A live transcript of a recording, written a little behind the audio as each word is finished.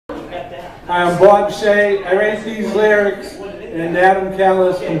Hi, I'm Bob Shea. I write these lyrics, and Adam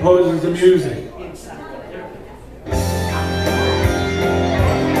Callis composes the music.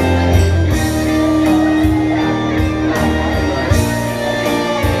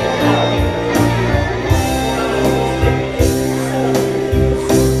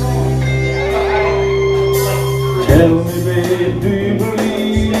 Tell me, babe, do you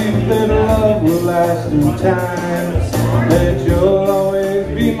believe that love will last through time? That you'll always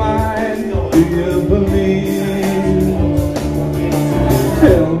be mine? Do you believe?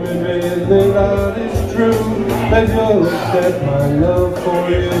 Tell me, babe, that love is true, that you'll accept my love for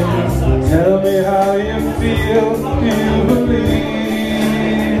you. Tell me how you feel. Do you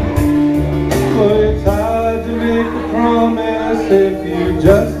believe? For it's hard to make a promise if you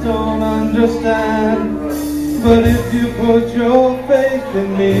just don't understand. But if you put your faith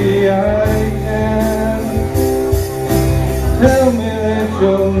in me, I can. Tell me that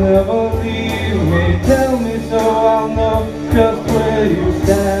you'll never leave me. Tell me so I'll know just where you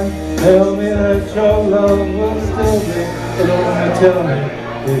stand. Tell me that your love will still be. But only tell me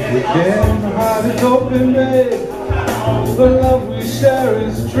if you can. My heart is open, babe. The love we share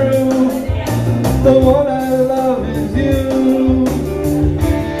is true. The one I love is you.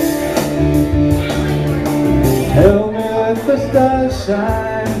 Tell me that the stars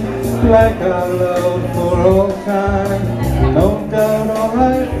shine like our love for all time. Don't doubt all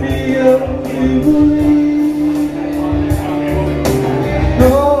I feel, you believe.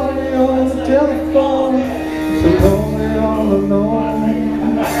 Call me on the telephone, so call me all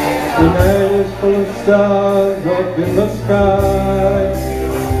alone. The night is full of stars up in the sky.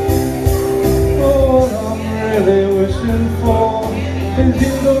 Oh, what I'm really wishing for is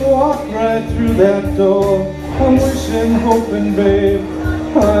you to walk right through that door. I'm wishing, hoping, babe,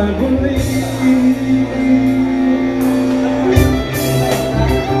 I believe.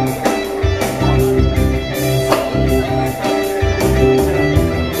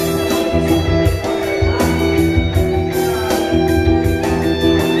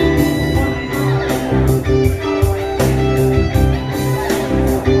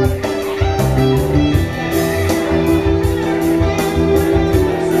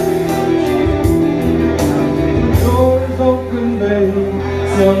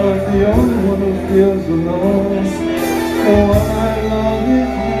 You're not the only one who feels alone. The one I love is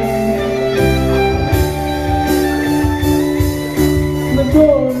you. The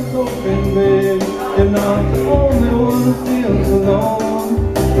door is open, babe. You're not the only one who feels alone.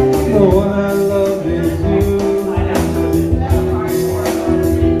 The one I love is you.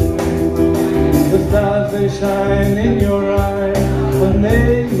 The stars, they shine in your eyes when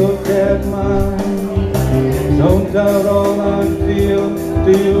they look at mine. Don't doubt all I feel.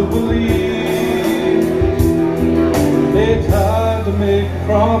 Do you believe? It's hard to make a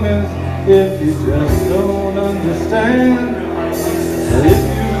promise if you just don't understand. But if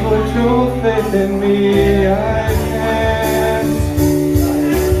you put your faith in me, I can.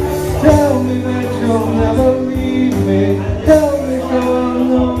 Tell me that you'll never leave me. Tell me so I'll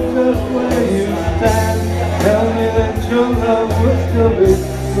know just where you stand. Tell me that your love will still be.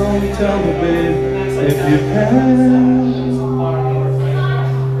 Don't tell me, babe, if you can.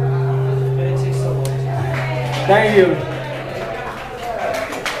 Thank you.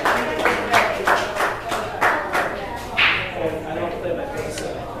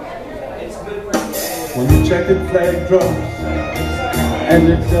 When the checkered flag drops and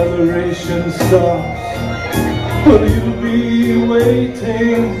acceleration starts, will you be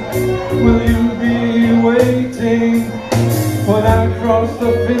waiting? Will you be waiting when I cross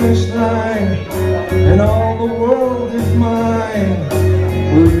the finish line and all the world is mine?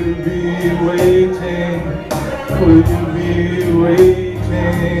 Will you be waiting? Will you be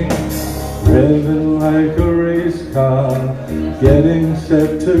waiting? Revving like a race car, getting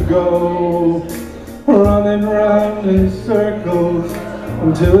set to go, running round in circles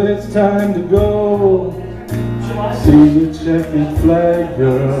until it's time to go. See the checkered flag,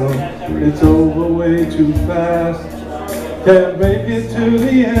 girl, it's over way too fast. Can't make it to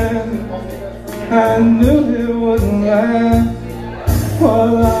the end, I knew it wouldn't last.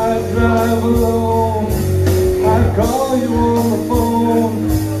 While I drive alone, I call you on the phone,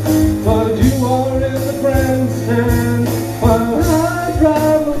 but you are in the grandstand. While I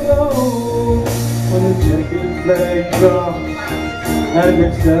drive alone, when the checkered flag drops and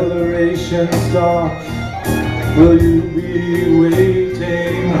acceleration starts, will you be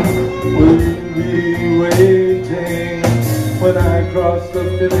waiting? Will you be waiting when I cross the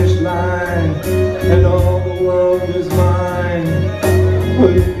finish line and all the world is mine?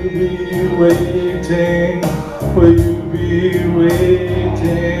 Will you be waiting? Will you be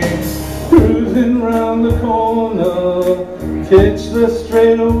waiting? Hitch the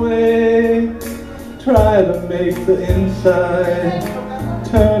straightaway, try to make the inside,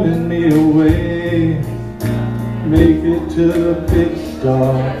 turning me away. Make it to the pit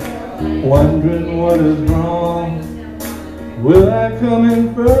stop, wondering what is wrong. Will I come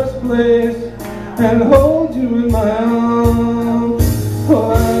in first place and hold you in my arms?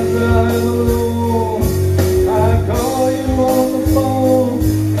 Or I drive alone, I call you on the phone,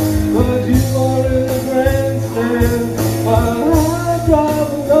 but you are in the grandstand while I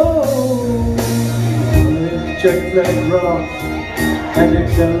drive alone. Check flag drops and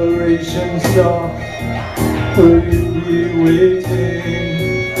acceleration stops. Will you be waiting?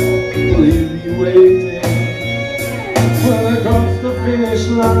 Will you be waiting? When I cross the finish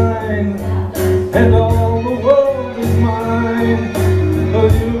line and all the world is mine,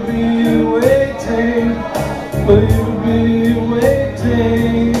 will you be waiting? Will you be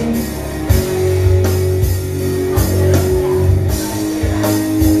waiting?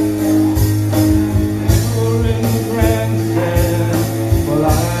 You're in the grandstand while I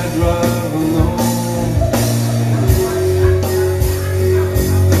drive alone.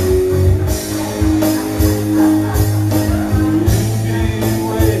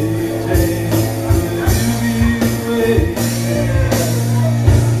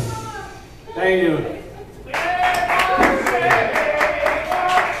 Thank you.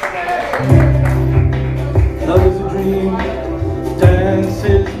 Love is a dream, dance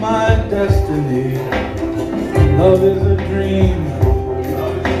is my destiny. Love is a dream,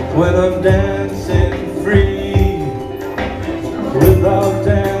 when I'm dancing free. Without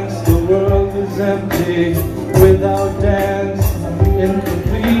dance the world is empty. Without dance I'm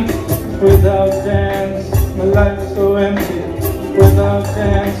incomplete. Without dance my life's so empty. Without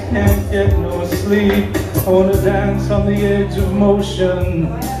dance, can't get no sleep. I wanna dance on the edge of motion,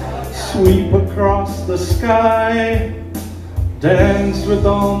 sweep across the sky, dance with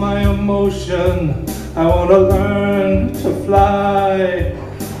all my emotion. I wanna learn to fly.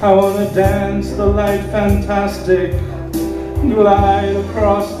 I wanna dance the light fantastic, glide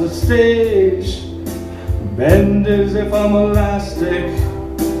across the stage, bend as if I'm elastic,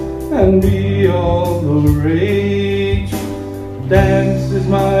 and be all the rage. Dance is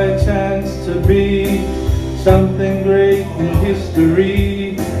my chance to be something great in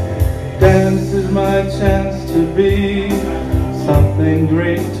history. Dance is my chance to be something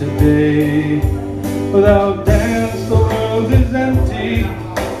great today. Without dance the world is empty.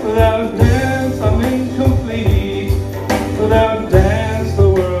 Without dance I'm incomplete. Without dance the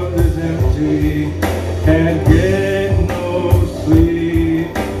world is empty. Can't get no sleep.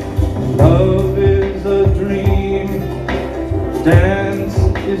 Love is a dream. Dance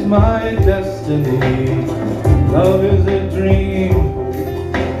is my destiny. Love is a dream,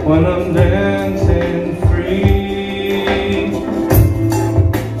 when I'm dancing free.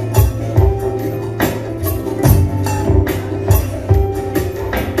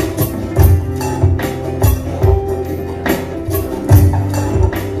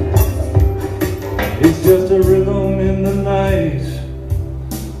 It's just a rhythm in the night,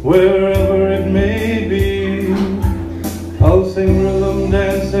 wherever it may be. Pulsing rhythm,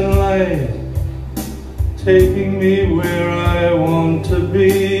 dancing light, taking me where I want to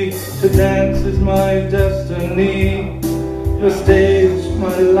be. To dance is my destiny, the stage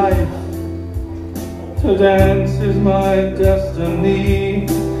my life. To dance is my destiny,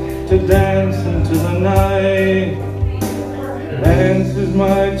 to dance into the night. Dance is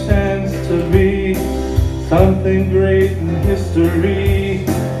my chance to be something great in history.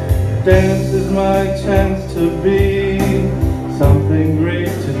 Dance is my chance to be something great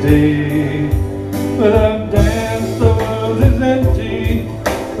today. Without dance the world is empty.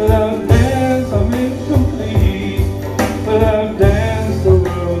 Without dance I'm incomplete. Without dance the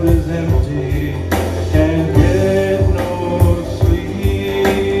world is empty. Can't get no sleep.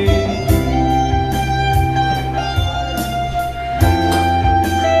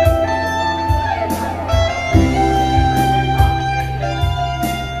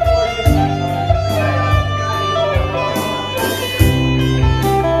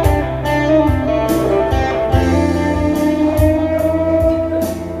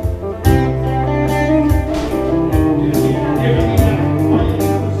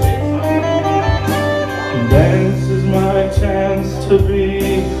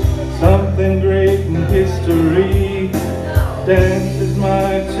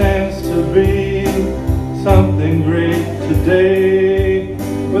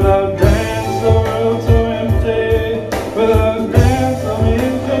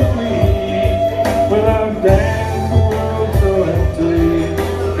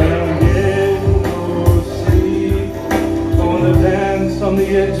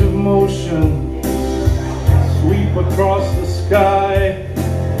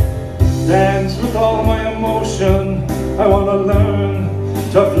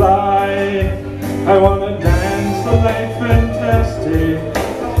 to fly. I wanna